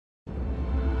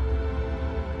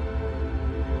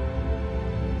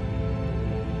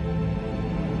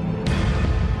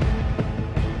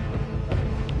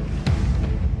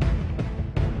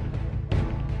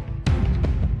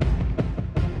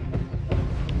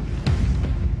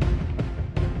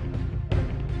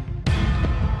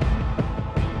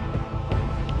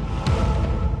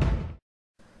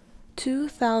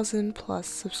4,000 plus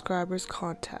subscribers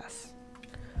contest.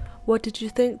 What did you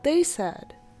think they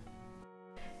said?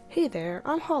 Hey there,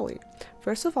 I'm Holly.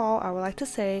 First of all, I would like to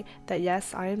say that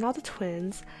yes, I am not the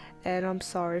twins, and I'm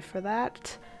sorry for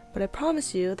that, but I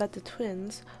promise you that the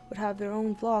twins would have their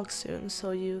own vlog soon, so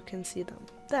you can see them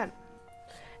then.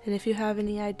 And if you have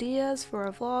any ideas for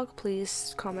a vlog,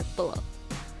 please comment below.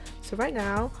 So right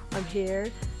now, I'm here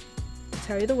to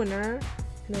tell you the winner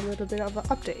and a little bit of an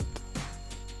update.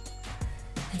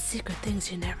 And secret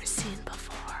things you've never seen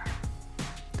before.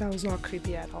 That was not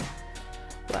creepy at all.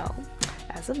 Well,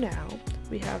 as of now,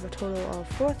 we have a total of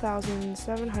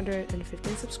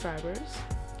 4,715 subscribers,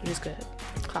 which is good.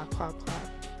 Clap, clap,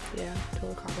 clap. Yeah,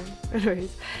 total clapping.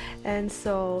 Anyways, and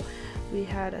so we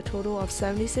had a total of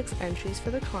 76 entries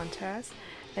for the contest,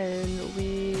 and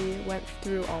we went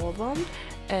through all of them,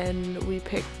 and we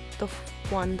picked the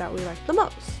one that we liked the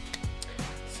most.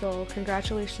 So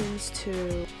congratulations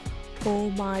to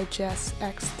Oh My Jess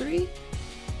X3,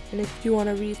 and if you want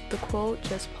to read the quote,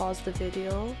 just pause the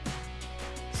video.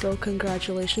 So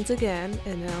congratulations again,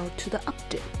 and now to the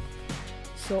update.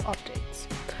 So updates.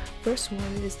 First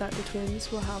one is that the twins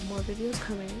will have more videos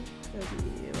coming. It'll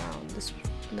be around this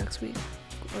next week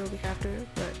or the week after,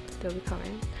 but they'll be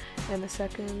coming. And the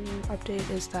second update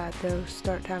is that they'll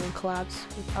start having collabs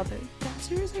with other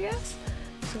dancers, I guess.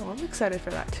 So I'm excited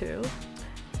for that too.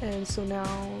 And so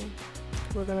now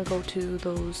we're gonna go to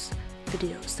those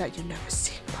videos that you've never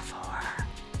seen before.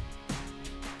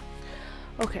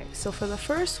 Okay, so for the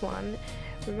first one,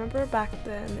 remember back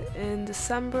then in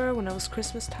December when it was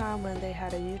Christmas time, when they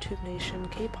had a YouTube Nation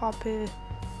K-pop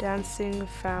dancing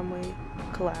family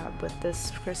collab with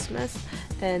this Christmas,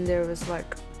 and there was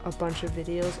like a bunch of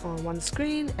videos on one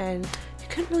screen and you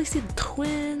couldn't really see the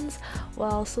twins.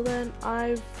 Well, so then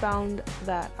I found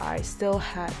that I still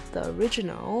had the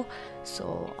original,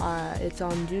 so it's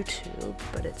on YouTube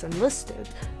but it's unlisted,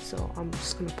 so I'm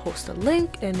just gonna post a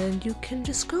link and then you can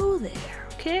just go there.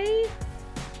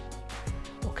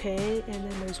 Okay, and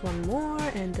then there's one more,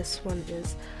 and this one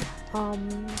is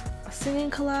a singing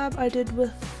collab I did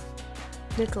with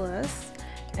Nicholas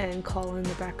and Colin,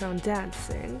 the background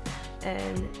dancing,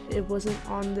 and it wasn't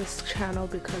on this channel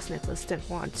because Nicholas didn't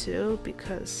want to,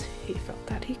 because he felt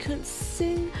that he couldn't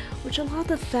sing, which a lot of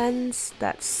the fans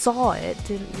that saw it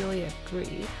didn't really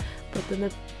agree, but then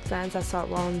the fans that saw it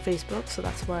were on Facebook, so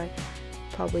that's why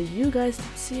probably you guys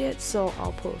didn't see it. So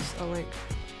I'll post a link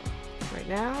right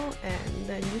now and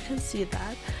then you can see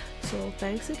that. So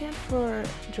thanks again for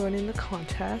joining the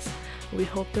contest. We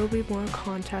hope there will be more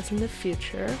contests in the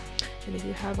future, and if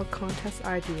you have a contest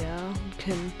idea, you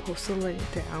can post a link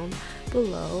down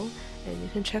below and you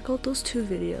can check out those two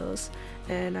videos.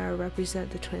 And I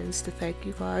represent the twins to thank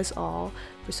you guys all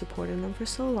for supporting them for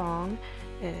so long,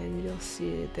 and you'll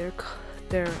see their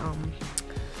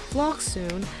vlog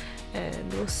soon.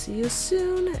 And we'll see you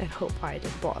soon, and hope I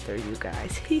didn't bother you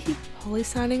guys. Holly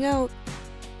signing out.